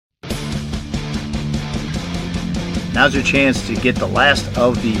Now's your chance to get the last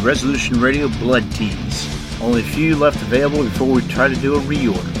of the Resolution Radio Blood Tees. Only a few left available before we try to do a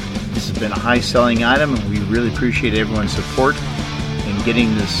reorder. This has been a high-selling item, and we really appreciate everyone's support in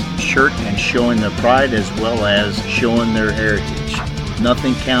getting this shirt and showing their pride as well as showing their heritage.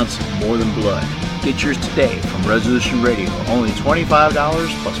 Nothing counts more than blood. Get yours today from Resolution Radio. Only $25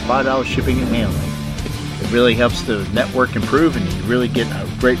 plus $5 shipping and handling. It really helps the network improve, and you really get a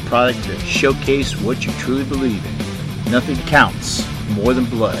great product to showcase what you truly believe in. Nothing counts more than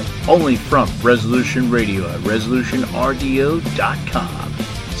blood. Only from Resolution Radio at resolutionrdo.com.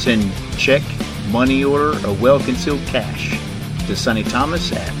 Send check, money order, or well-concealed cash to Sonny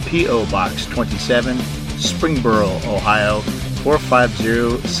Thomas at P.O. Box 27, Springboro, Ohio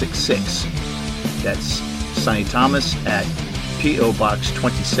 45066. That's Sonny Thomas at P.O. Box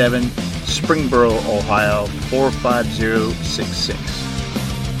 27, Springboro, Ohio 45066.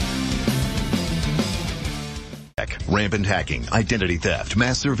 Rampant hacking, identity theft,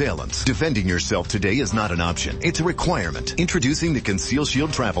 mass surveillance. Defending yourself today is not an option. It's a requirement. Introducing the Conceal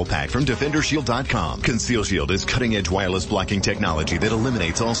Shield Travel Pack from DefenderShield.com. Conceal Shield is cutting-edge wireless blocking technology that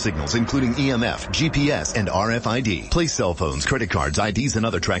eliminates all signals, including EMF, GPS, and RFID. Place cell phones, credit cards, IDs, and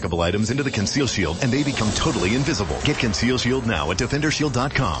other trackable items into the Conceal Shield, and they become totally invisible. Get Conceal Shield now at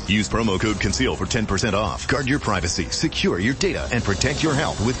DefenderShield.com. Use promo code CONCEAL for 10% off. Guard your privacy, secure your data, and protect your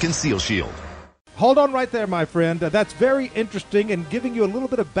health with Conceal Shield. Hold on right there, my friend. That's very interesting and giving you a little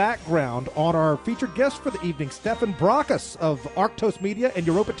bit of background on our featured guest for the evening, Stefan Brockus of Arctos Media and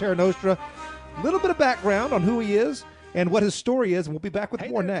Europa Terra Nostra. A little bit of background on who he is and what his story is, and we'll be back with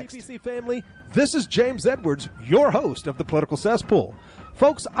more next. PPC family, this is James Edwards, your host of The Political Cesspool.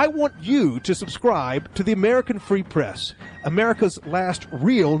 Folks, I want you to subscribe to the American Free Press, America's last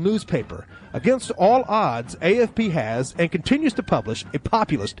real newspaper. Against all odds, AFP has and continues to publish a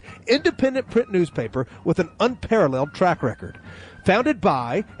populist, independent print newspaper with an unparalleled track record. Founded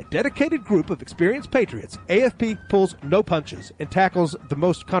by a dedicated group of experienced patriots, AFP pulls no punches and tackles the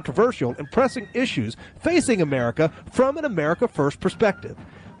most controversial and pressing issues facing America from an America First perspective.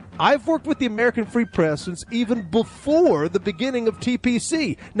 I've worked with the American Free Press since even before the beginning of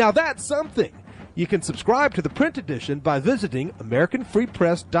TPC. Now that's something. You can subscribe to the print edition by visiting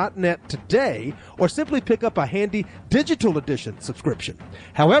AmericanFreePress.net today, or simply pick up a handy digital edition subscription.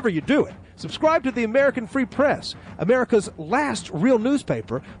 However you do it, subscribe to the American Free Press, America's last real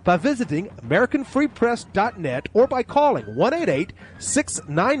newspaper, by visiting AmericanFreePress.net or by calling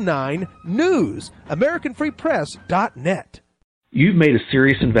 1-888-699-NEWS, AmericanFreePress.net. You've made a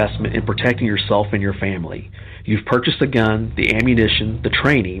serious investment in protecting yourself and your family. You've purchased a gun, the ammunition, the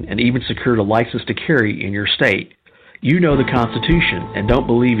training, and even secured a license to carry in your state. You know the Constitution and don't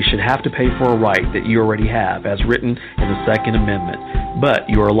believe you should have to pay for a right that you already have, as written in the Second Amendment, but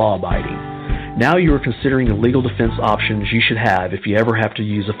you are law-abiding. Now you are considering the legal defense options you should have if you ever have to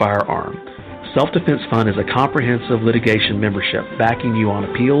use a firearm. Self-Defense Fund is a comprehensive litigation membership backing you on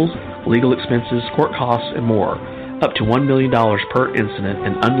appeals, legal expenses, court costs, and more. Up to $1 million per incident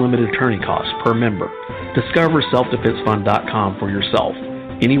and unlimited attorney costs per member. Discover selfdefensefund.com for yourself.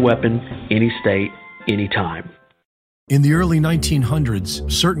 Any weapon, any state, any time. In the early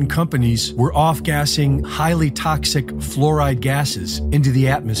 1900s, certain companies were off-gassing highly toxic fluoride gases into the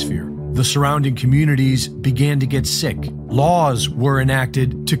atmosphere. The surrounding communities began to get sick. Laws were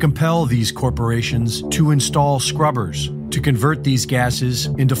enacted to compel these corporations to install scrubbers to convert these gases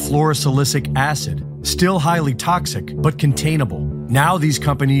into fluorosilicic acid, still highly toxic but containable. Now these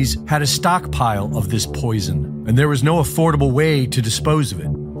companies had a stockpile of this poison, and there was no affordable way to dispose of it.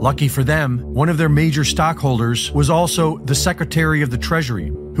 Lucky for them, one of their major stockholders was also the Secretary of the Treasury,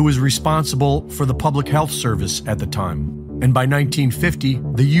 who was responsible for the Public Health Service at the time. And by 1950,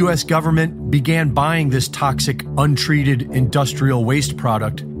 the U.S. government began buying this toxic, untreated industrial waste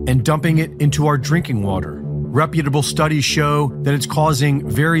product and dumping it into our drinking water. Reputable studies show that it's causing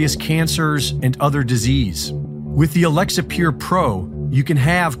various cancers and other disease. With the Alexa Pure Pro, you can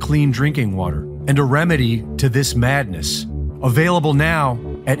have clean drinking water and a remedy to this madness. Available now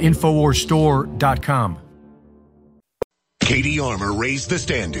at InfoWarsStore.com. Katie Armor raised the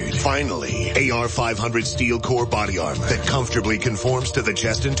standard. Finally, AR-500 steel core body armor that comfortably conforms to the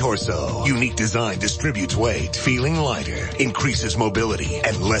chest and torso. Unique design distributes weight, feeling lighter, increases mobility,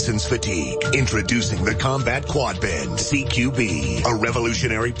 and lessens fatigue. Introducing the Combat Quad Bend CQB, a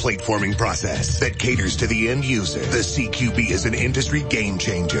revolutionary plate forming process that caters to the end user. The CQB is an industry game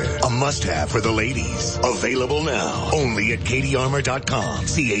changer, a must-have for the ladies. Available now, only at KatieArmor.com,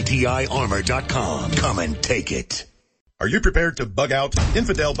 CATIArmor.com. Come and take it. Are you prepared to bug out?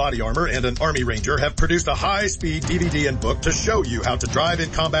 Infidel Body Armor and an Army Ranger have produced a high-speed DVD and book to show you how to drive in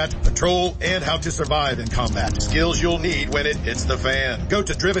combat, patrol, and how to survive in combat. Skills you'll need when it hits the fan. Go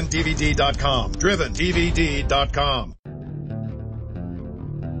to drivendvd.com. drivendvd.com.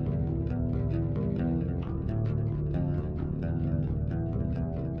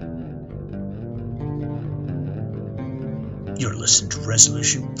 You're listening to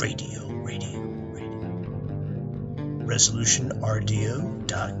Resolution Radio.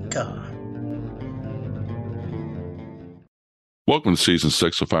 ResolutionRDO.com. Welcome to Season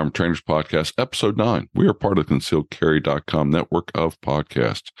 6 of Firearm Trainers Podcast, Episode 9. We are part of the ConcealedCarry.com network of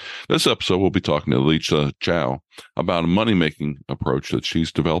podcasts. This episode, we'll be talking to Lisa Chow about a money-making approach that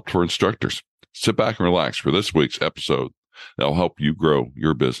she's developed for instructors. Sit back and relax for this week's episode that will help you grow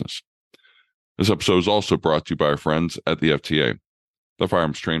your business. This episode is also brought to you by our friends at the FTA, the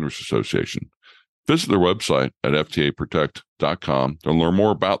Firearms Trainers Association. Visit their website at ftaprotect.com to learn more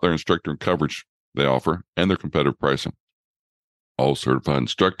about their instructor and coverage they offer and their competitive pricing. All certified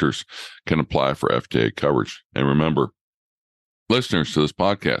instructors can apply for FTA coverage. And remember, listeners to this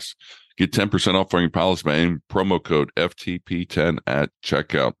podcast get 10% off on your policy by entering promo code FTP10 at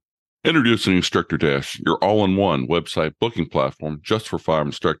checkout. Introducing Instructor Dash, your all-in-one website booking platform just for firearm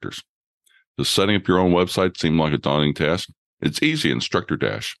instructors. Does setting up your own website seem like a daunting task? It's easy in Instructor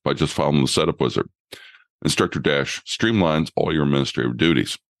Dash by just following the setup wizard. Instructor Dash streamlines all your administrative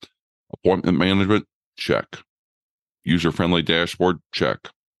duties. Appointment management? Check. User-friendly dashboard? Check.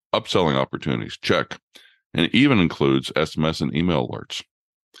 Upselling opportunities? Check. And it even includes SMS and email alerts.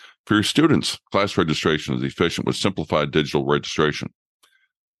 For your students, class registration is efficient with simplified digital registration.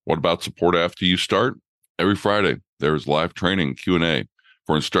 What about support after you start? Every Friday, there is live training and Q&A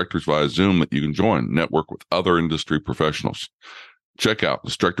for instructors via Zoom that you can join, network with other industry professionals. Check out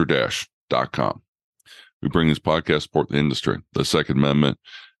instructordash.com. We bring this podcast support the industry, the Second Amendment,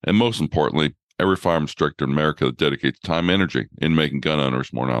 and most importantly, every firearm instructor in America that dedicates time and energy in making gun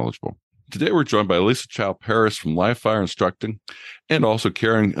owners more knowledgeable. Today, we're joined by Lisa Chow Paris from Live Fire Instructing and also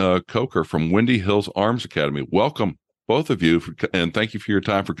Karen Coker from Windy Hills Arms Academy. Welcome, both of you, and thank you for your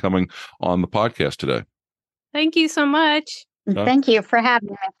time for coming on the podcast today. Thank you so much. Thank you for having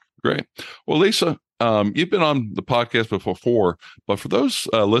me. Great. Well, Lisa, you've been on the podcast before, but for those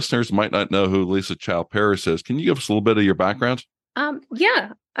listeners who might not know who Lisa Chow Paris is, can you give us a little bit of your background?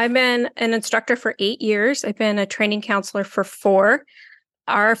 Yeah, I've been an instructor for 8 years. I've been a training counselor for 4.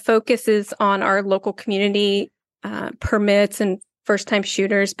 Our focus is on our local community permits and first-time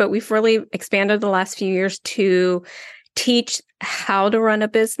shooters, but we've really expanded the last few years to teach how to run a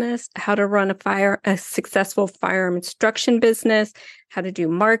business, how to run a successful firearm instruction business, how to do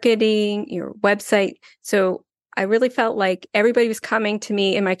marketing, your website. So I really felt like everybody was coming to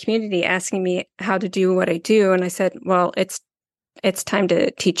me in my community asking me how to do what I do. And I said, well, it's time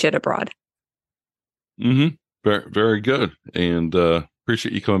to teach it abroad. Mm-hmm. Very, very good. And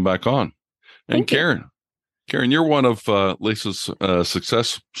appreciate you coming back on. And Karen, you're one of Lisa's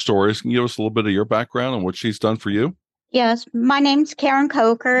success stories. Can you give us a little bit of your background and what she's done for you? Yes, my name's Karen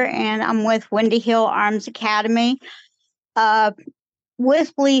Coker, and I'm with Windy Hill Arms Academy.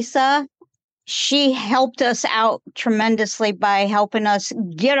 With Lisa, she helped us out tremendously by helping us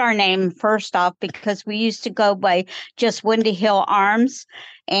get our name first off, because we used to go by just Windy Hill Arms.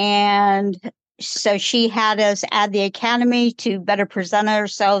 And so she had us add the academy to better present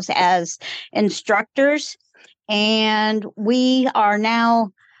ourselves as instructors. And we are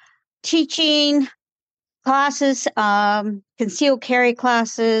now teaching classes, concealed carry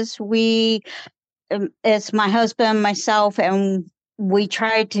classes. It's my husband, myself, and we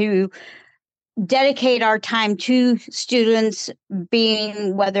try to dedicate our time to students,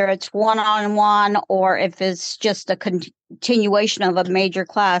 being whether it's one-on-one or if it's just a continuation of a major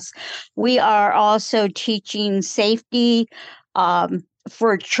class. We are also teaching safety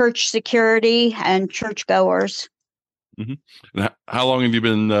for church security and churchgoers. Mm-hmm. And how long have you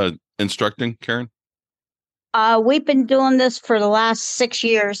been instructing, Karen? We've been doing this for the last 6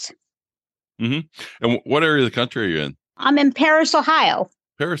 years. Mm-hmm. And what area of the country are you in? I'm in Paris, Ohio.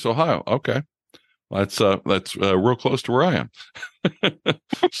 Paris, Ohio. Okay. That's real close to where I am.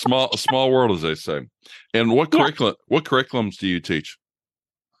 Small world, as they say. And what curriculums do you teach?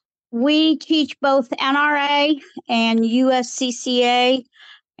 We teach both NRA and USCCA,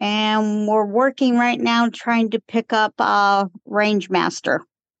 and we're working right now trying to pick up Range Master.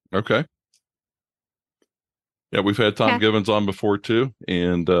 Okay. Yeah, we've had Tom Givens on before too,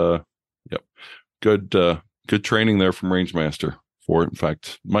 and good training there from Range Master for it. In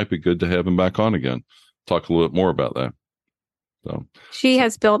fact, it might be good to have him back on again. Talk a little bit more about that. So she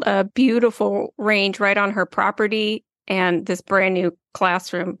has built a beautiful range right on her property, and this brand new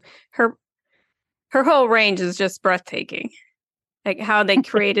classroom. Her whole range is just breathtaking. Like how they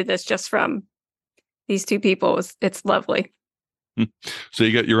created this just from these two people, it's lovely. So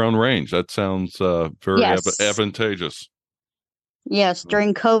you got your own range. That sounds very advantageous. Yes,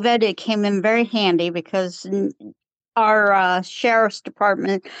 during COVID, it came in very handy because our sheriff's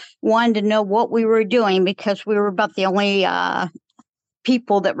department wanted to know what we were doing because we were about the only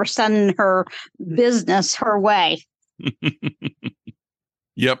people that were sending her business her way.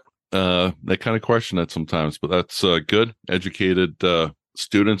 Yep. They kind of question that sometimes, but that's good. Educated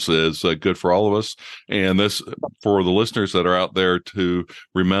students is good for all of us. And this, for the listeners that are out there to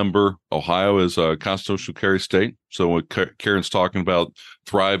remember, Ohio is a constitutional carry state. So when Karen's talking about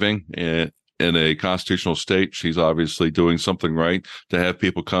thriving in a constitutional state, she's obviously doing something right to have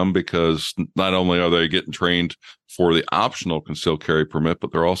people come, because not only are they getting trained for the optional concealed carry permit,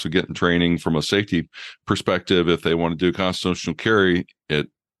 but they're also getting training from a safety perspective. If they want to do constitutional carry, it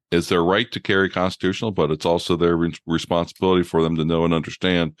is their right to carry constitutional, but it's also their responsibility for them to know and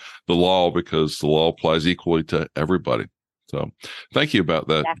understand the law, because the law applies equally to everybody. So thank you about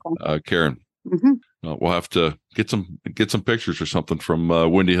that, exactly. Karen. Mm-hmm. We'll have to get some pictures or something from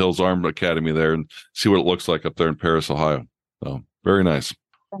Windy Hills Armed Academy there and see what it looks like up there in Paris, Ohio. So very nice.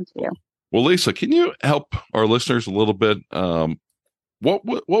 Thank you. Well, Lisa, can you help our listeners a little bit? What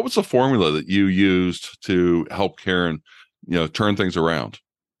was the formula that you used to help Karen, turn things around?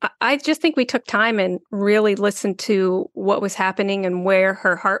 I just think we took time and really listened to what was happening and where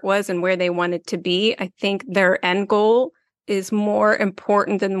her heart was and where they wanted to be. I think their end goal is more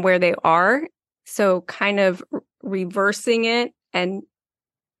important than where they are. So kind of reversing it and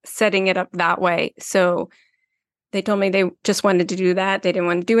setting it up that way. So they told me they just wanted to do that. They didn't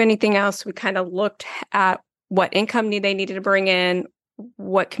want to do anything else. We kind of looked at what income they needed to bring in,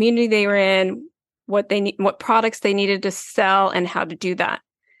 what community they were in, what products they needed to sell, and how to do that.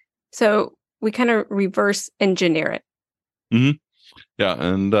 So we kind of reverse engineer it. Mm-hmm. Yeah.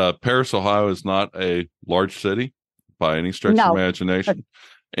 And Paris, Ohio is not a large city by any stretch of imagination.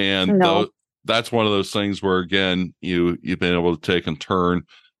 And that's one of those things where, again, you've been able to take and turn,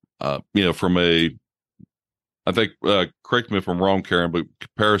 from I think, correct me if I'm wrong, Karen, but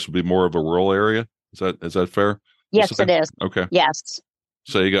Paris would be more of a rural area. Is that fair? Yes, it is. Okay. Yes.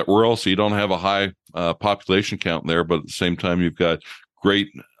 So you got rural, so you don't have a high population count there, but at the same time, you've got great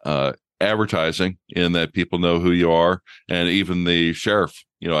advertising in that people know who you are, and even the sheriff,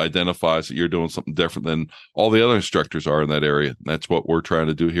 identifies that you're doing something different than all the other instructors are in that area. And that's what we're trying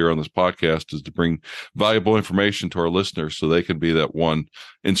to do here on this podcast, is to bring valuable information to our listeners so they can be that one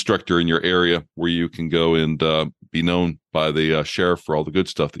instructor in your area where you can go and be known by the sheriff for all the good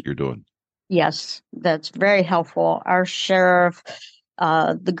stuff that you're doing. Yes, that's very helpful. Our sheriff,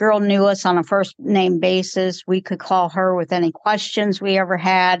 the girl knew us on a first name basis. We could call her with any questions we ever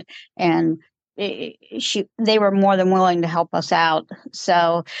had, and they were more than willing to help us out.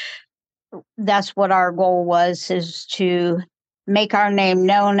 So that's what our goal was, is to make our name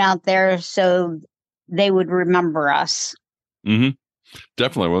known out there so they would remember us. Mm-hmm.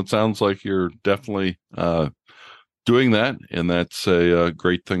 Definitely. Well, it sounds like you're definitely doing that, and that's a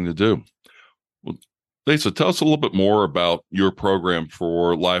great thing to do. Well, Lisa, tell us a little bit more about your program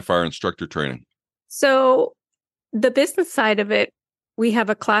for live fire instructor training. So the business side of it, we have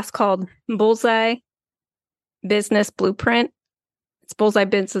a class called Bullseye Business Blueprint. It's Bullseye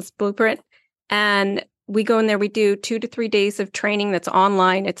Business Blueprint. And we go in there, we do 2 to 3 days of training that's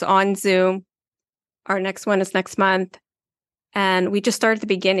online. It's on Zoom. Our next one is next month. And we just start at the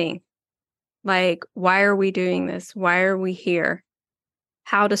beginning. Like, why are we doing this? Why are we here?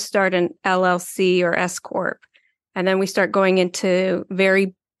 How to start an LLC or S Corp. And then we start going into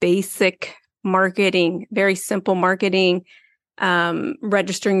very basic marketing, very simple marketing,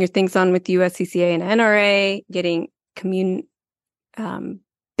 registering your things on with USCCA and NRA, getting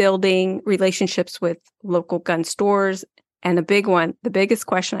building relationships with local gun stores. And the biggest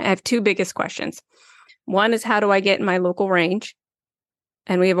question, I have 2 biggest questions. One is, how do I get in my local range?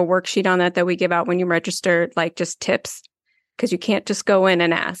 And we have a worksheet on that we give out when you register, like just tips, because you can't just go in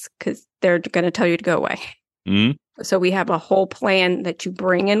and ask, because they're going to tell you to go away. Mm-hmm. So we have a whole plan that you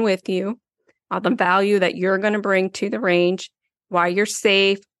bring in with you, the value that you're going to bring to the range, why you're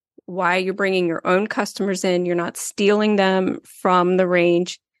safe, why you're bringing your own customers in. You're not stealing them from the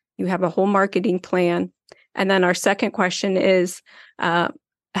range. You have a whole marketing plan. And then our second question is how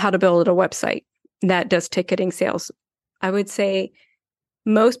to build a website that does ticketing sales. I would say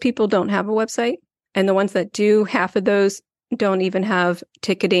most people don't have a website. And the ones that do, half of those don't even have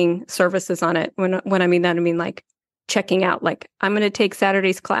ticketing services on it. When I mean that, I mean like checking out. Like, I'm going to take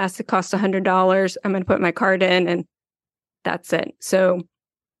Saturday's class. It costs $100. I'm going to put my card in and That's it. So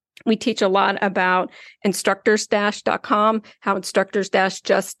we teach a lot about instructors-.com, how Instructors-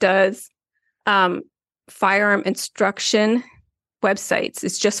 just does firearm instruction websites.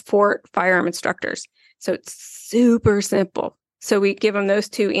 It's just for firearm instructors. So it's super simple. So we give them those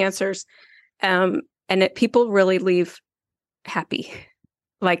two answers. And people really leave happy.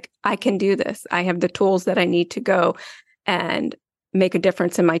 Like, I can do this. I have the tools that I need to go and make a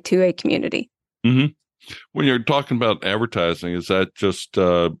difference in my 2A community. Mm-hmm. When you're talking about advertising, is that just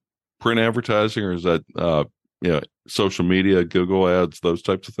print advertising, or is that social media, Google ads, those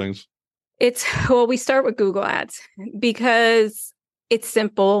types of things? We start with Google ads because it's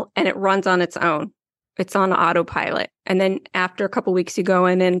simple and it runs on its own. It's on autopilot. And then after a couple of weeks, you go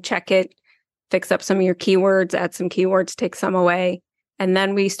in and check it, fix up some of your keywords, add some keywords, take some away. And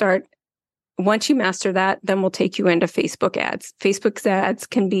then once you master that, then we'll take you into Facebook ads. Facebook's ads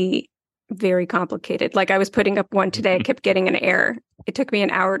can be very complicated. Like, I was putting up one today, I kept getting an error. It took me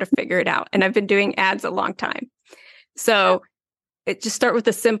an hour to figure it out. And I've been doing ads a long time. So just start with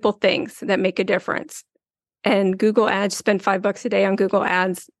the simple things that make a difference. And Google ads, spend $5 a day on Google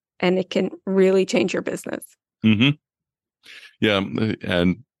ads, and it can really change your business. Mm-hmm. Yeah.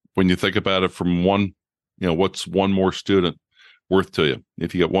 And when you think about it from one, what's one more student worth to you?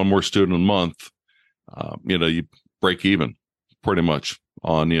 If you get one more student a month, you break even pretty much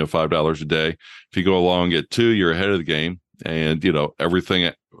on, $5 a day. If you go along and get 2, you're ahead of the game. And,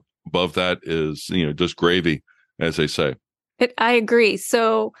 everything above that is, just gravy, as they say. I agree.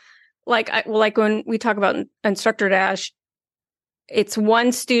 So like when we talk about Instructor Dash, it's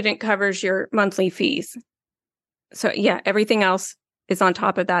one student covers your monthly fees. So yeah, everything else is on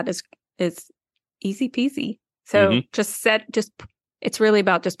top of that is easy peasy. So it's really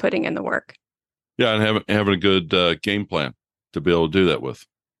about just putting in the work. Yeah. And having a good game plan to be able to do that with.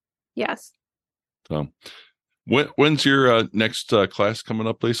 Yes. So when's your next class coming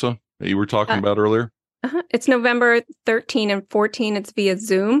up, Lisa, that you were talking about earlier? It's November 13 and 14. It's via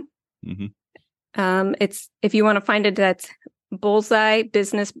Zoom. Mm-hmm. It's, if you want to find it, that's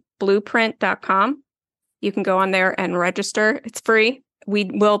bullseyebusinessblueprint.com. You can go on there and register. It's free. We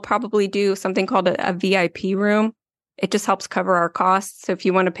will probably do something called a VIP room. It just helps cover our costs. So if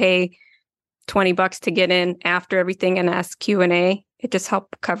you want to pay $20 to get in after everything and ask Q&A, it just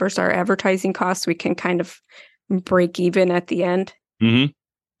covers our advertising costs. We can kind of break even at the end. Mm-hmm.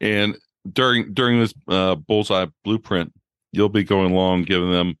 And during this Bullseye Blueprint, you'll be going along,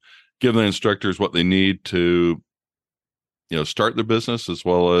 giving the instructors what they need to, start their business as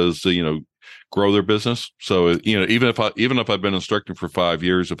well as grow their business. So even if I've been instructing for 5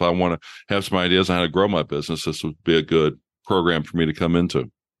 years, if I want to have some ideas on how to grow my business, this would be a good program for me to come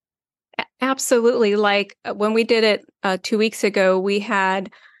into. Absolutely. Like when we did it 2 weeks ago, we had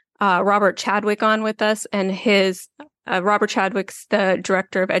Robert Chadwick on with us, and Robert Chadwick's the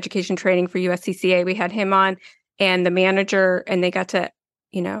director of education training for USCCA. We had him on and the manager, and they got to,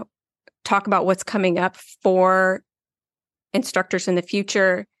 talk about what's coming up for instructors in the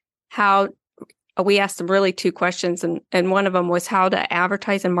future. How we asked them really 2 questions, and one of them was how to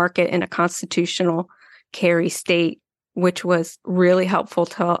advertise and market in a constitutional carry state, which was really helpful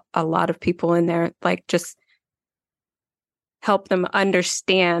to a lot of people in there. Like, just help their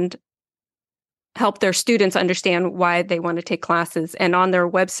students understand why they want to take classes. And on their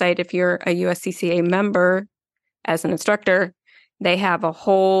website, if you're a USCCA member as an instructor, they have a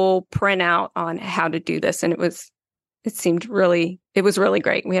whole printout on how to do this. And it was really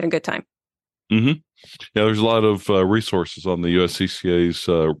great. We had a good time. Mm-hmm. Yeah, there's a lot of resources on the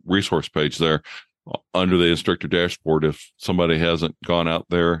USCCA's resource page there under the instructor dashboard. If somebody hasn't gone out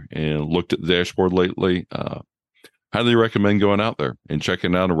there and looked at the dashboard lately, highly recommend going out there and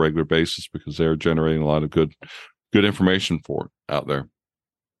checking it out on a regular basis, because they're generating a lot of good information for it out there.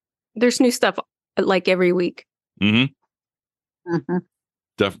 There's new stuff like every week. Mm-hmm. Mm-hmm.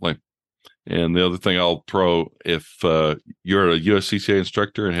 Definitely. And the other thing I'll throw, if you're a USCCA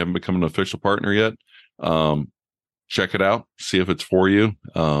instructor and haven't become an official partner yet, check it out, see if it's for you,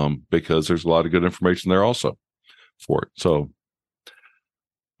 because there's a lot of good information there also for it. So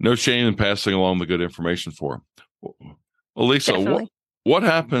no shame in passing along the good information for them. Well, Lisa, what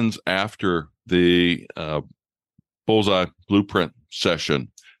happens after the Bullseye Blueprint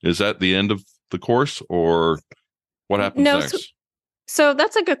session? Is that the end of the course, or what happens next? So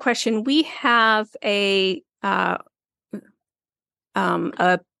that's a good question. We have a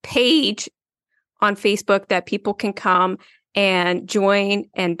page on Facebook that people can come and join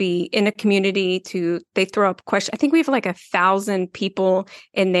and be in a community. They throw up questions. I think we have like 1,000 people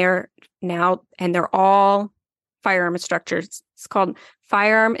in there now, and they're all firearm instructors. It's called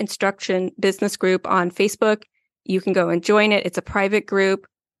Firearm Instruction Business Group on Facebook. You can go and join it. It's a private group.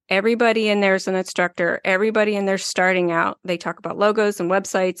 Everybody in there is an instructor. Everybody in there starting out. They talk about logos and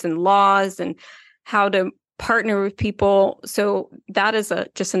websites and laws and how to partner with people. So that is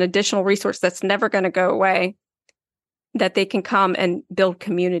just an additional resource that's never going to go away, that they can come and build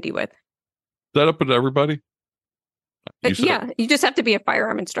community with. Is that up to everybody? Yeah, you just have to be a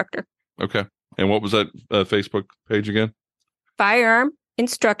firearm instructor. Okay. And what was that Facebook page again? Firearm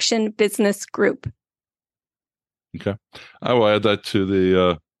Instruction Business Group. Okay. I will add that to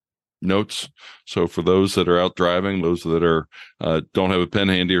the notes. So for those that are out driving, those that are don't have a pen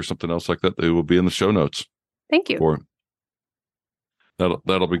handy or something else like that, they will be in the show notes. Thank you. For it.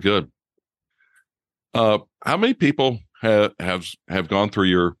 That'll be good. How many people have gone through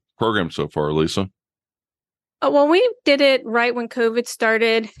your program so far, Lisa? Well, we did it right when COVID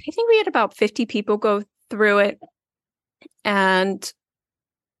started. I think we had about 50 people go through it. And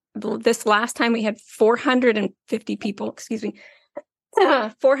this last time we had 450 people,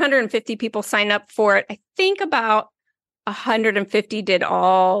 450 people sign up for it. I think about 150 did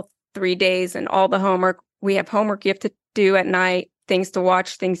all 3 days and all the homework. We have homework you have to do at night, things to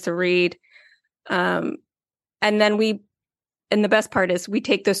watch, things to read. And then and the best part is we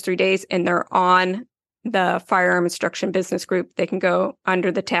take those 3 days and they're on the Firearm Instruction Business Group. They can go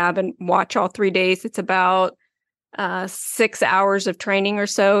under the tab and watch all 3 days. It's about 6 hours of training or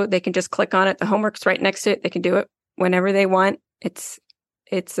so. They can just click on it. The homework's right next to it. They can do it whenever they want. It's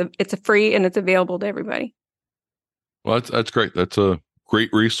a free and it's available to everybody. Well, that's great. That's a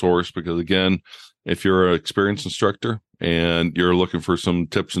great resource because, again, if you're an experienced instructor and you're looking for some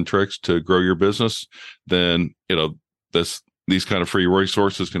tips and tricks to grow your business, then these kind of free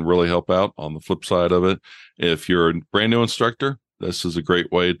resources can really help out. On the flip side of it, if you're a brand new instructor, this is a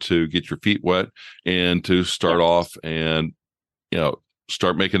great way to get your feet wet and to start off and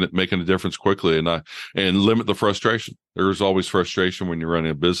start making a difference quickly and limit the frustration. There's always frustration when you're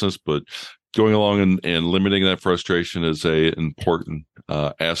running a business, but going along and limiting that frustration is a important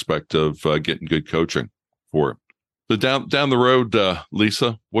aspect of getting good coaching for it. So down the road,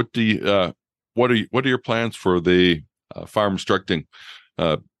 Lisa, what are your plans for the firearm instructing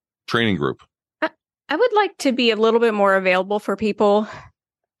training group? I would like to be a little bit more available for people.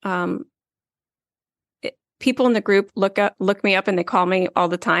 People in the group look me up and they call me all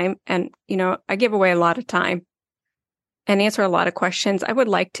the time. And, I give away a lot of time and answer a lot of questions. I would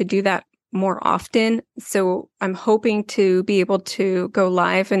like to do that more often. So I'm hoping to be able to go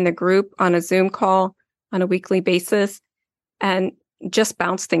live in the group on a Zoom call on a weekly basis and just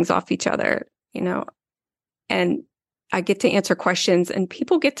bounce things off each other, and I get to answer questions and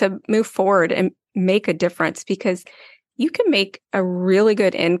people get to move forward and make a difference because you can make a really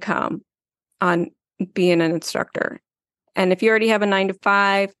good income on being an instructor. And if you already have a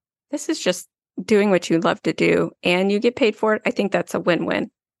 9-to-5, this is just doing what you love to do and you get paid for it. I think that's a win-win.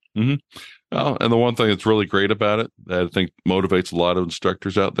 Mm-hmm. Well, and the one thing that's really great about it that I think motivates a lot of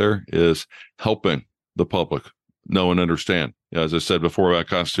instructors out there is helping the public know and understand. As I said before about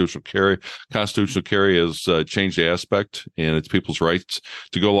constitutional carry has changed the aspect, and it's people's rights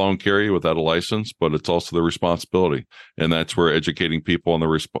to go along and carry without a license, but it's also their responsibility. And that's where educating people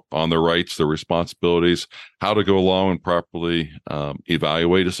on their rights, their responsibilities, how to go along and properly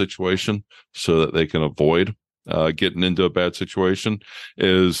evaluate a situation so that they can avoid getting into a bad situation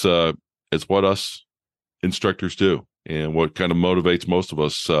is what us instructors do. And what kind of motivates most of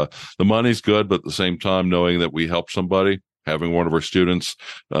us. The money's good, but at the same time, knowing that we help somebody, having one of our students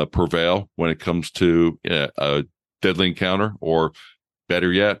prevail when it comes to a deadly encounter, or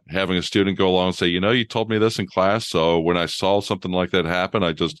better yet, having a student go along and say, you told me this in class, so when I saw something like that happen,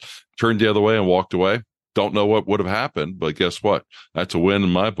 I just turned the other way and walked away. Don't know what would have happened, but guess what? That's a win in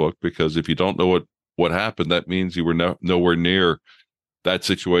my book, because if you don't know what happened, that means you were nowhere near that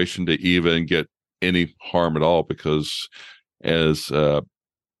situation to even get any harm at all, because as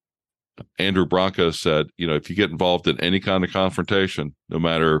Andrew Branca said, if you get involved in any kind of confrontation, no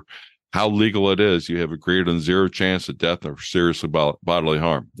matter how legal it is, you have a greater than zero chance of death or serious bodily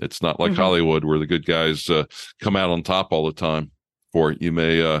harm. It's not like Hollywood where the good guys come out on top all the time. For it, you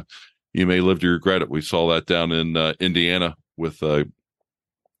may live to regret it. We saw that down in Indiana with the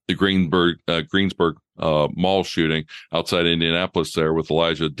Greensburg mall shooting outside Indianapolis there with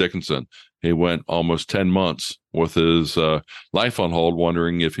Elijah Dickinson. He went almost 10 months with his life on hold,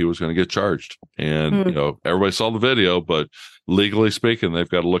 wondering if he was going to get charged. And, everybody saw the video, but legally speaking, they've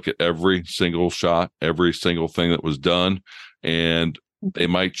got to look at every single shot, every single thing that was done. And they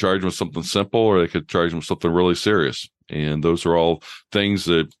might charge him with something simple, or they could charge him with something really serious. And those are all things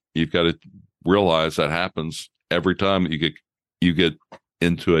that you've got to realize that happens every time that you get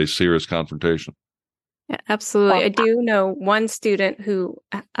into a serious confrontation. Yeah, absolutely. I do know one student who,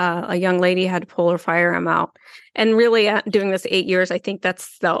 a young lady, had to pull her firearm out. And really, doing this 8 years, I think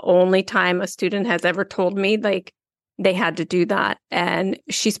that's the only time a student has ever told me like they had to do that. And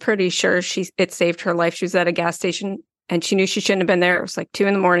she's pretty sure it saved her life. She was at a gas station and she knew she shouldn't have been there. It was like 2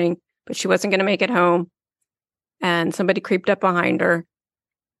 a.m, but she wasn't going to make it home. And somebody creeped up behind her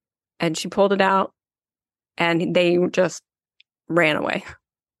and she pulled it out and they just ran away.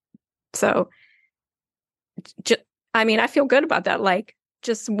 So, I feel good about that. Like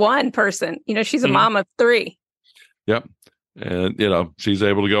just one person, she's a mom of 3. Yep. And, she's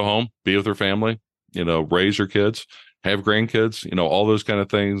able to go home, be with her family, raise her kids, have grandkids, all those kind of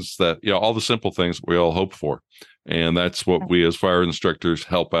things that, all the simple things we all hope for. And that's what we as fire instructors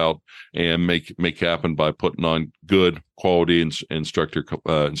help out and make happen by putting on good quality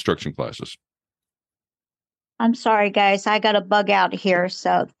instruction classes. I'm sorry, guys. I got a bug out here.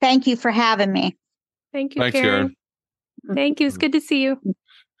 So thank you for having me. Thank you, Thanks, Karen. Thank you. It's good to see you.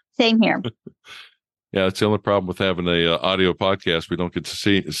 Same here. Yeah, it's the only problem with having a audio podcast. We don't get to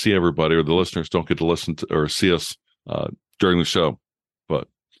see everybody, or the listeners don't get to listen to or see us during the show. But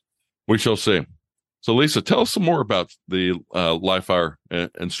we shall see. So, Lisa, tell us some more about the live fire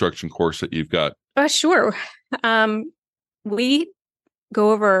instruction course that you've got. Sure. We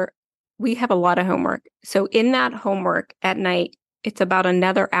have a lot of homework. So in that homework at night, it's about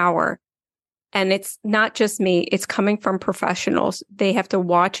another hour. And it's not just me, it's coming from professionals. They have to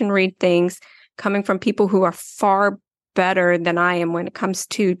watch and read things coming from people who are far better than I am when it comes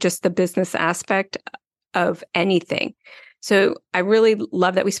to just the business aspect of anything. So I really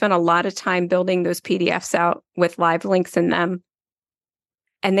love that we spent a lot of time building those PDFs out with live links in them.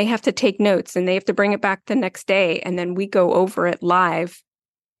 And they have to take notes and they have to bring it back the next day. And then we go over it live.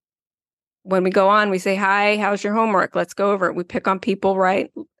 When we go on, we say, hi, how's your homework? Let's go over it. We pick on people, right?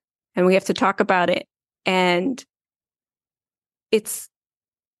 And we have to talk about it. And it's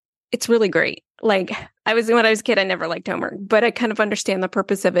really great. Like when I was a kid, I never liked homework, but I kind of understand the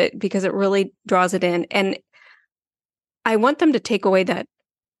purpose of it because it really draws it in. And I want them to take away that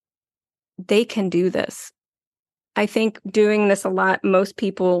they can do this. I think doing this a lot, most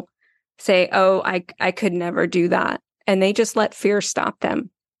people say, oh, I could never do that. And they just let fear stop them.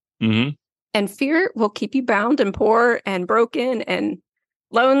 Mm-hmm. And fear will keep you bound and poor and broken and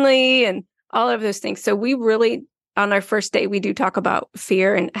lonely and all of those things. So we really, on our first day, we do talk about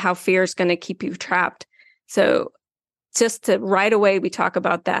fear and how fear is going to keep you trapped. So just to right away, we talk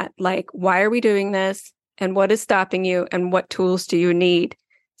about that. Like, why are we doing this? And what is stopping you? And what tools do you need?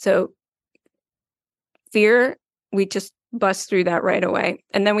 So fear, we just bust through that right away.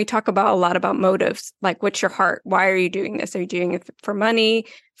 And then we talk about a lot about motives. Like, what's your heart? Why are you doing this? Are you doing it for money,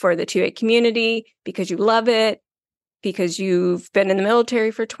 for the 2A community, because you love it, because you've been in the military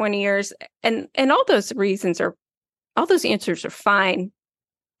for 20 years? And all those all those answers are fine.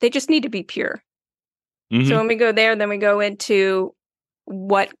 They just need to be pure. Mm-hmm. So when we go there, then we go into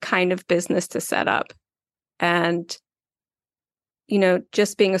what kind of business to set up. And,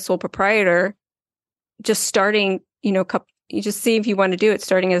 just being a sole proprietor, just starting, you just see if you want to do it.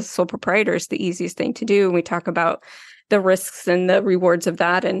 Starting as a sole proprietor is the easiest thing to do. And we talk about the risks and the rewards of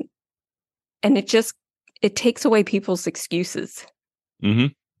that. And it takes away people's excuses. Mm-hmm.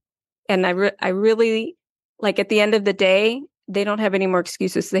 And I really, like, at the end of the day, they don't have any more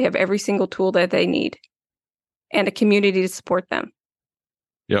excuses. They have every single tool that they need and a community to support them.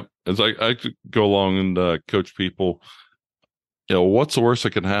 Yep. As I could go along and coach people, what's the worst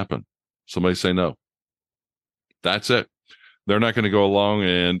that can happen? Somebody say no. That's it. They're not going to go along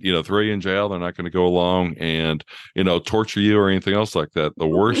and, throw you in jail. They're not going to go along and, torture you or anything else like that. The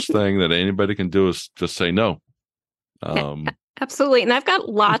worst thing that anybody can do is just say no. Absolutely. And I've got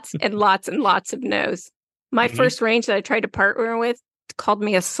lots and lots and lots of no's. My mm-hmm. first range that I tried to partner with called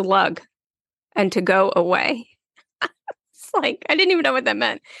me a slug and to go away. It's like, I didn't even know what that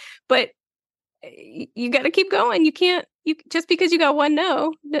meant. But you got to keep going. You can't, just because you got one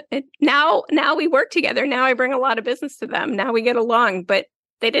no. Now we work together. Now I bring a lot of business to them. Now we get along. But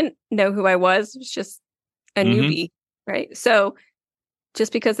they didn't know who I was. It was just a mm-hmm. newbie, right? So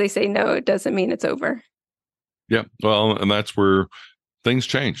just because they say no, it doesn't mean it's over. Yeah. Well, and that's where things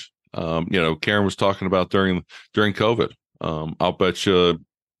change. Karen was talking about during COVID. I'll bet you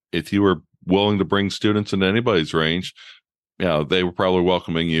if you were willing to bring students into anybody's range, they were probably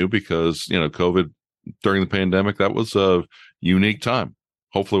welcoming you because, COVID during the pandemic, that was a unique time.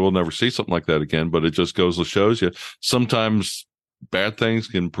 Hopefully we'll never see something like that again, but it just goes to shows you sometimes bad things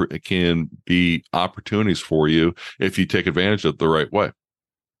can be opportunities for you if you take advantage of it the right way.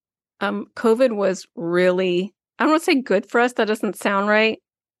 COVID was really, I don't want to say good for us. That doesn't sound right,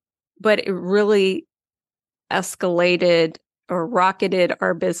 but it really escalated or rocketed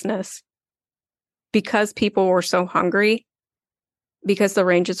our business because people were so hungry, because the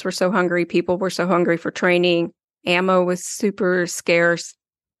ranges were so hungry, people were so hungry for training, ammo was super scarce.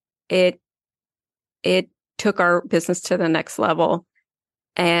 It took our business to the next level.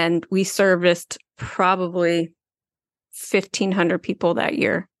 And we serviced probably 1,500 people that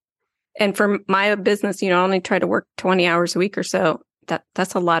year. And for my business, I only try to work 20 hours a week or so.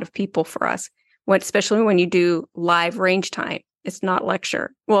 That's a lot of people for us, especially when you do live range time. It's not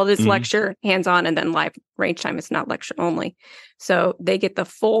lecture. Well, it's lecture, hands-on, and then live range time. It's not lecture only. So they get the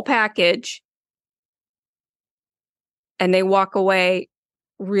full package and they walk away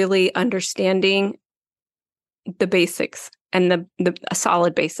really understanding the basics and the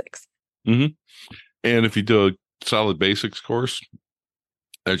solid basics. Mm-hmm. And if you do a solid basics course,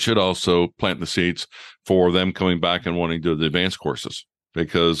 that should also plant the seeds for them coming back and wanting to do the advanced courses,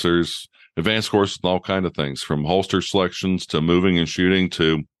 because there's advanced courses and all kind of things, from holster selections to moving and shooting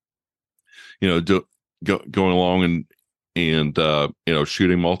to, going along and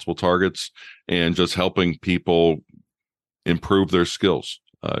shooting multiple targets and just helping people improve their skills.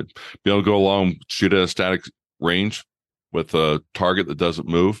 Be able to go along, shoot at a static range with a target that doesn't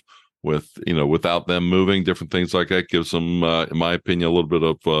move, without them moving, different things like that gives them, in my opinion, a little bit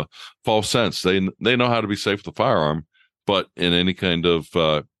of false sense. They know how to be safe with the firearm, but in any kind of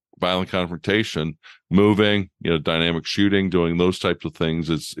violent confrontation, moving, dynamic shooting, doing those types of things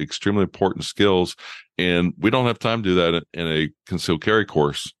is extremely important skills. And we don't have time to do that in a concealed carry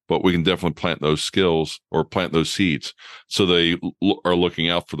course, but we can definitely plant those skills or plant those seeds so they are looking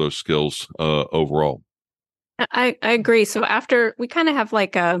out for those skills overall. I agree. So after, we kind of have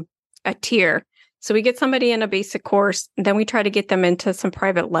like a tier. So we get somebody in a basic course, and then we try to get them into some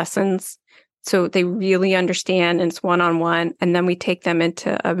private lessons so they really understand, and it's one-on-one. And then we take them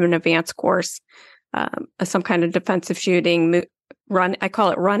into an advanced course, some kind of defensive shooting, I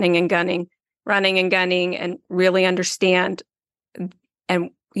call it running and gunning, and really understand. And,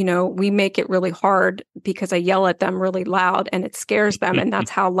 we make it really hard because I yell at them really loud and it scares them. And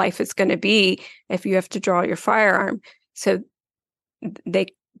that's how life is going to be if you have to draw your firearm. So they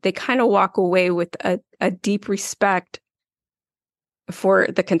kind of walk away with a deep respect for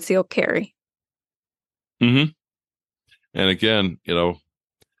the concealed carry. Mm-hmm. And again, I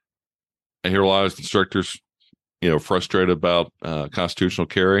hear a lot of instructors, frustrated about constitutional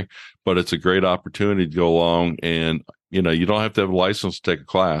carry, but it's a great opportunity to go along and, you don't have to have a license to take a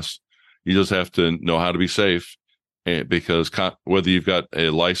class. You just have to know how to be safe. And because whether you've got a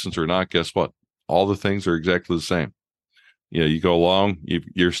license or not, guess what? All the things are exactly the same. You go along,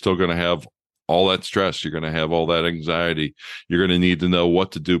 you're still going to have all that stress. You're going to have all that anxiety. You're going to need to know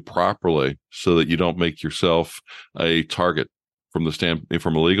what to do properly so that you don't make yourself a target from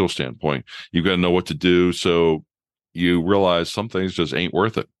a legal standpoint. You've got to know what to do so you realize some things just ain't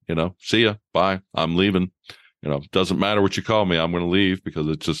worth it. See ya, bye, I'm leaving. Doesn't matter what you call me, I'm going to leave, because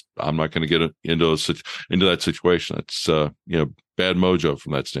it's just, I'm not going to get into that situation. It's bad mojo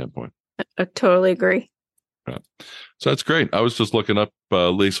from that standpoint. I totally agree. Yeah. So that's great. I was just looking up,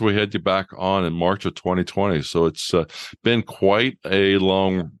 Lisa, we had you back on in March of 2020. So it's been quite a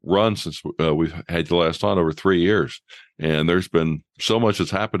long run since we've had you last on, over 3 years. And there's been so much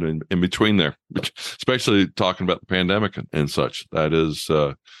that's happened in between there, especially talking about the pandemic and such. That is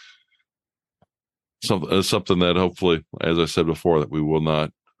something that hopefully, as I said before, that we will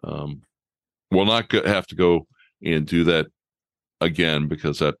not have to go and do that again,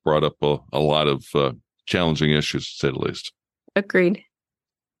 because that brought up a lot of challenging issues, to say the least. Agreed.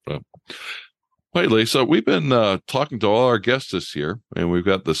 Hey, Lisa, we've been talking to all our guests this year, and we've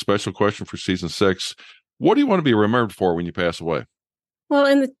got the special question for season 6. What do you want to be remembered for when you pass away? Well,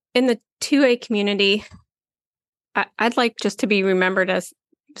 in the 2A community, I'd like just to be remembered as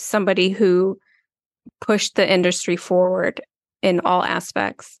somebody who pushed the industry forward in all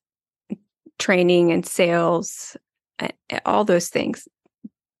aspects, training and sales, all those things.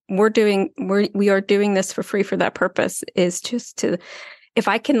 We are doing this for free for that purpose, is just to, if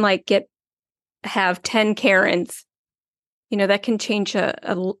I can have 10 Karens, that can change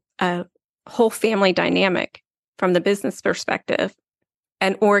a whole family dynamic from the business perspective,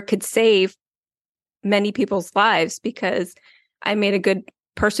 or it could save many people's lives, because I made a good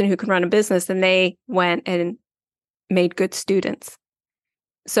person who can run a business and they went and made good students.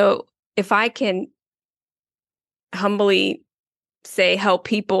 So if I can humbly say help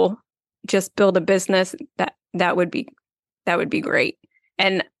people just build a business, that would be great.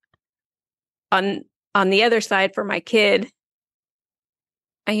 And on the other side, for my kid,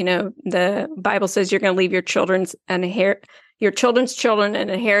 the Bible says you're going to leave your children's children an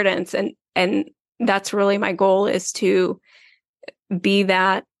inheritance, and that's really my goal, is to be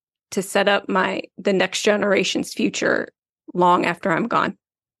that, to set up the next generation's future long after I'm gone.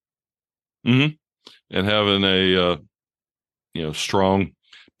 Mm-hmm. And having a strong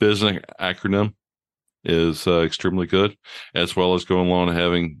business acronym is extremely good, as well as going along and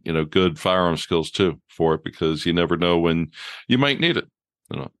having good firearm skills too for it, because you never know when you might need it.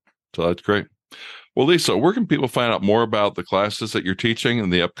 So that's great. Well, Lisa, where can people find out more about the classes that you're teaching in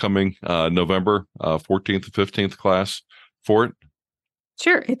the upcoming November 14th and 15th class for it?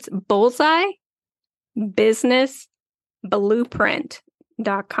 Sure. It's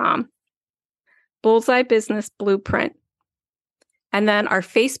bullseyebusinessblueprint.com. Bullseye Business Blueprint. And then our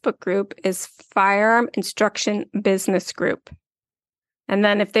Facebook group is Firearm Instruction Business Group. And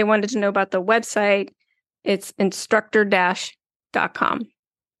then if they wanted to know about the website, it's instructor-.com.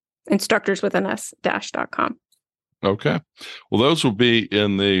 Instructors with an S-.com. Okay. Well, those will be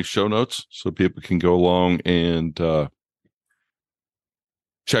in the show notes so people can go along and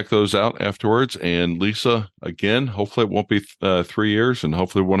check those out afterwards. And Lisa, again, hopefully it won't be 3 years, and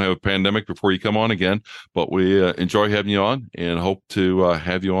hopefully we won't have a pandemic before you come on again. But we enjoy having you on, and hope to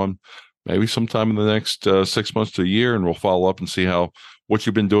have you on maybe sometime in the next 6 months to a year, and we'll follow up and see what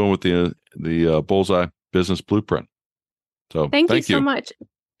you've been doing with the Bullseye Business Blueprint. So thank you so much.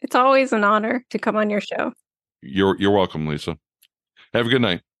 It's always an honor to come on your show. You're welcome, Lisa. Have a good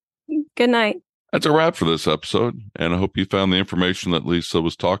night. Good night. That's a wrap for this episode, and I hope you found the information that Lisa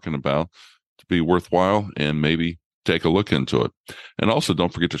was talking about to be worthwhile and maybe take a look into it. And also,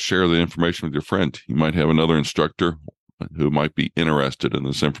 don't forget to share the information with your friend. You might have another instructor who might be interested in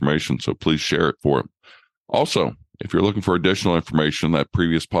this information, so please share it for him. Also, if you're looking for additional information, that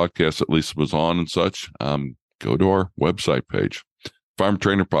previous podcast that Lisa was on and such, go to our website page,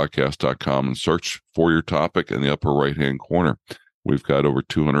 firearmtrainerpodcast.com, and search for your topic in the upper right-hand corner. We've got over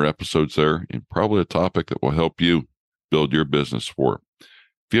 200 episodes there, and probably a topic that will help you build your business for it.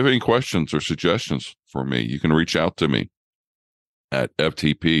 If you have any questions or suggestions for me, you can reach out to me at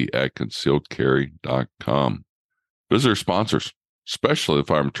ftp@concealedcarry.com. Visit our sponsors, especially the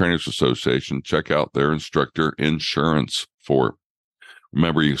Firearm Trainers Association. Check out their instructor insurance for it.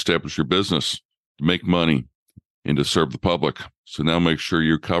 Remember, you establish your business to make money and to serve the public. So now make sure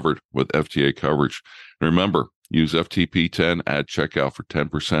you're covered with FTA coverage. And remember, use FTP10 at checkout for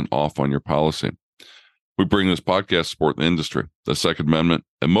 10% off on your policy. We bring this podcast support the industry, the Second Amendment,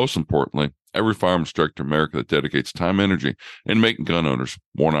 and most importantly, every firearm instructor in America that dedicates time and energy in making gun owners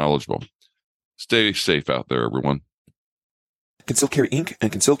more knowledgeable. Stay safe out there, everyone. Concealed Carry Inc.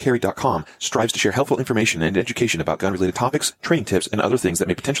 and ConcealedCarry.com strives to share helpful information and education about gun-related topics, training tips, and other things that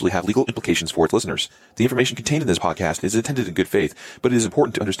may potentially have legal implications for its listeners. The information contained in this podcast is intended in good faith, but it is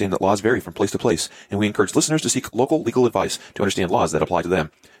important to understand that laws vary from place to place, and we encourage listeners to seek local legal advice to understand laws that apply to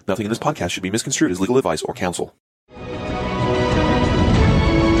them. Nothing in this podcast should be misconstrued as legal advice or counsel.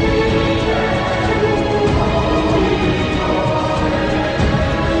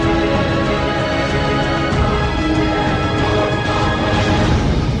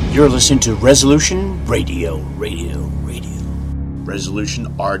 You're listening to Resolution Radio.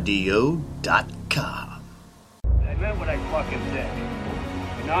 ResolutionRDO.com. I meant what I fucking said.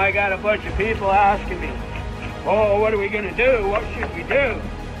 And now I got a bunch of people asking me, oh, what are we going to do? What should we do?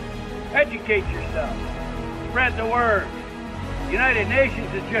 Educate yourself. Spread the word. The United Nations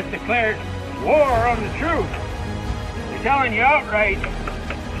has just declared war on the truth. They're telling you outright,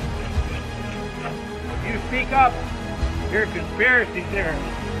 if you speak up, your conspiracy theories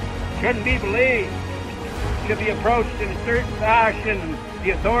shouldn't be believed, should be approached in a certain fashion,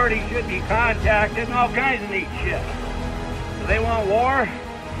 the authorities should be contacted, and all kinds of neat shit. So they want war?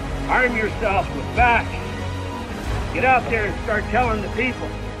 Arm yourself with facts. Get out there and start telling the people.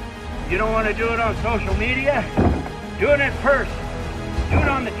 You don't want to do it on social media? Do it in person. Do it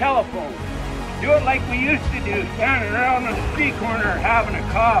on the telephone. Do it like we used to do, standing around on the street corner having a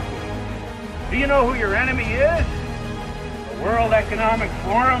coffee. Do you know who your enemy is? The World Economic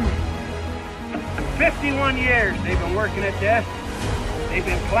Forum. 51 years they've been working at this. They've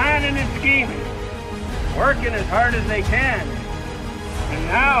been planning and scheming, working as hard as they can. And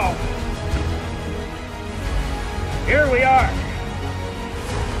now, here we are.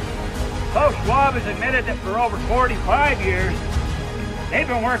 Klaus Schwab has admitted that for over 45 years, they've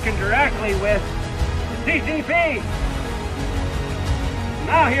been working directly with the CCP.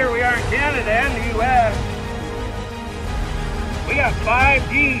 Now here we are in Canada and the U.S. We got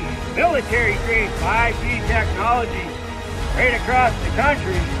 5G, military-grade 5G technology right across the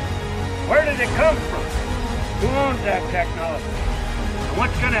country. Where did it come from? Who owns that technology? And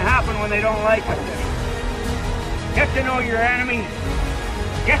what's going to happen when they don't like it? Get to know your enemy.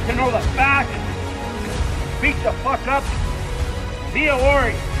 Get to know the facts. Speak the fuck up. Be a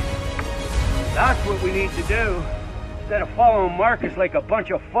warrior. That's what we need to do, instead of following Marcus like a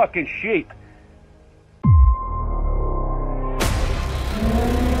bunch of fucking sheep.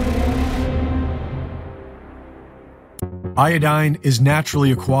 Iodine is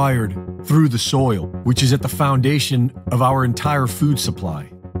naturally acquired through the soil, which is at the foundation of our entire food supply.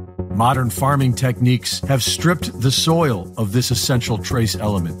 Modern farming techniques have stripped the soil of this essential trace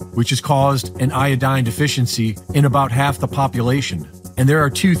element, which has caused an iodine deficiency in about half the population. And there are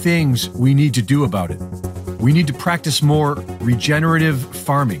two things we need to do about it. We need to practice more regenerative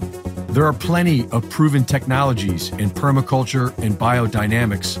farming. There are plenty of proven technologies in permaculture and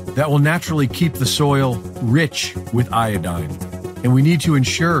biodynamics that will naturally keep the soil rich with iodine. And we need to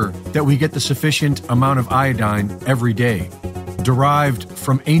ensure that we get the sufficient amount of iodine every day. Derived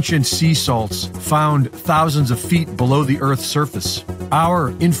from ancient sea salts found thousands of feet below the Earth's surface,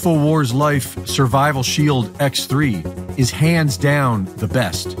 our InfoWars Life Survival Shield X3 is hands down the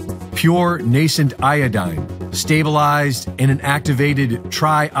best. Pure nascent iodine, stabilized in an activated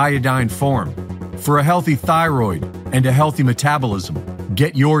triiodine form. For a healthy thyroid and a healthy metabolism,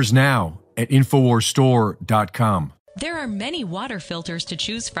 get yours now at InfoWarsStore.com. There are many water filters to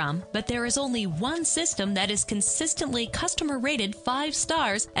choose from, but there is only one system that is consistently customer rated 5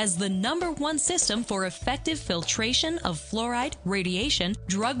 stars as the #1 system for effective filtration of fluoride, radiation,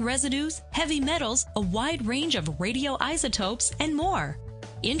 drug residues, heavy metals, a wide range of radioisotopes, and more.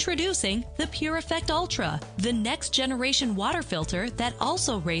 Introducing the Pure Effect Ultra, the next generation water filter that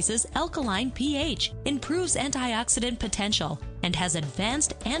also raises alkaline pH, improves antioxidant potential, and has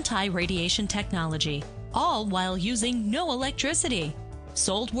advanced anti-radiation technology, all while using no electricity.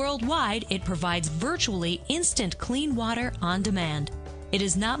 Sold worldwide, it provides virtually instant clean water on demand. It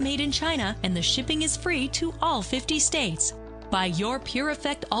is not made in China, and the shipping is free to all 50 states. Buy your Pure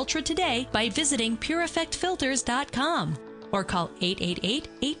Effect Ultra today by visiting PureEffectFilters.com. or call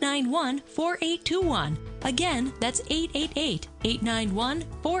 888-891-4821. Again, that's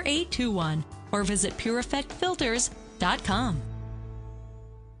 888-891-4821. Or visit PureEffectFilters.com.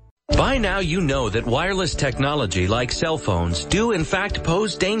 By now you know that wireless technology like cell phones do in fact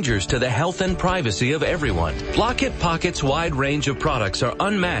pose dangers to the health and privacy of everyone. Block-It Pocket's wide range of products are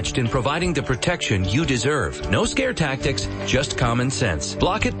unmatched in providing the protection you deserve. No scare tactics, just common sense.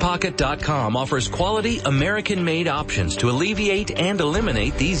 BlockItPocket.com offers quality American-made options to alleviate and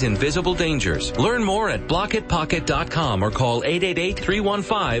eliminate these invisible dangers. Learn more at BlockItPocket.com or call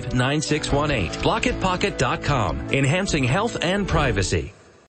 888-315-9618. BlockItPocket.com, enhancing health and privacy.